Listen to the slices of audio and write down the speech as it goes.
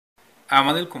I'm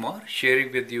Anil Kumar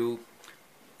sharing with you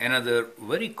another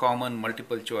very common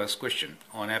multiple choice question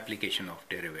on application of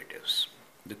derivatives.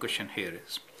 The question here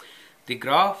is, the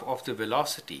graph of the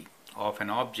velocity of an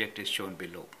object is shown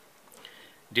below.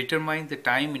 Determine the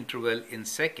time interval in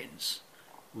seconds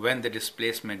when the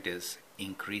displacement is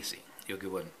increasing. You're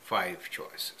given 5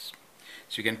 choices.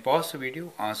 So you can pause the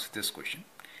video, answer this question,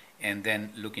 and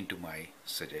then look into my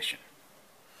suggestion.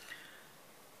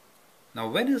 Now,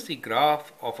 when is the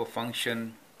graph of a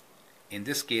function, in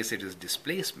this case it is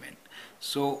displacement,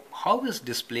 so how is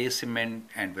displacement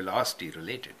and velocity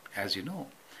related? As you know,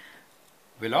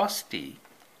 velocity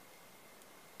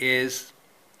is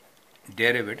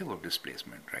derivative of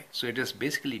displacement, right? So it is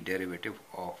basically derivative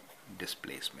of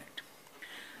displacement.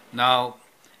 Now,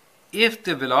 if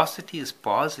the velocity is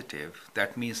positive,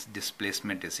 that means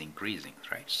displacement is increasing,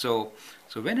 right? So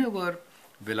whenever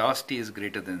velocity is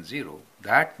greater than 0,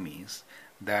 that means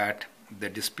that the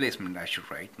displacement, I should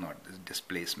write, not the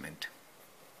displacement,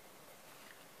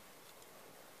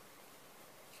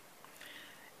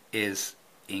 is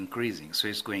increasing. So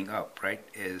it's going up, right?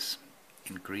 Is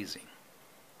increasing.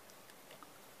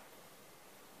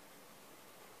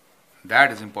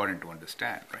 That is important to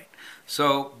understand, right?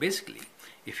 So basically,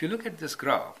 if you look at this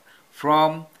graph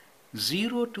from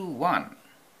 0 to 1,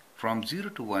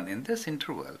 in this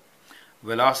interval,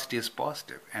 velocity is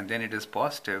positive, and then it is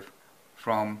positive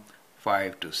from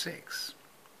 5 to 6.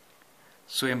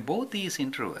 So in both these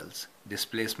intervals,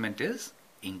 displacement is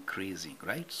increasing,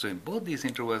 right? So in both these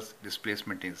intervals,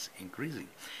 displacement is increasing,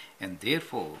 and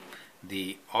therefore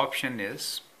the option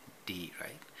is D,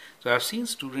 right? So I've seen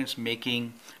students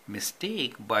making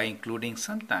mistake by including,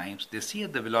 sometimes they see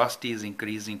that the velocity is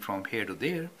increasing from here to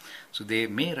there, so they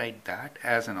may write that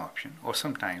as an option, or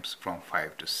sometimes from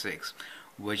 5 to 6,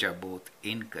 which are both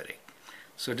incorrect.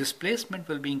 So displacement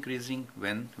will be increasing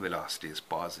when velocity is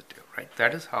positive, right?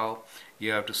 That is how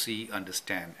you have to see,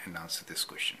 understand, and answer this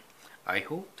question. I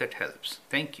hope that helps.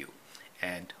 Thank you,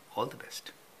 and all the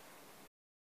best.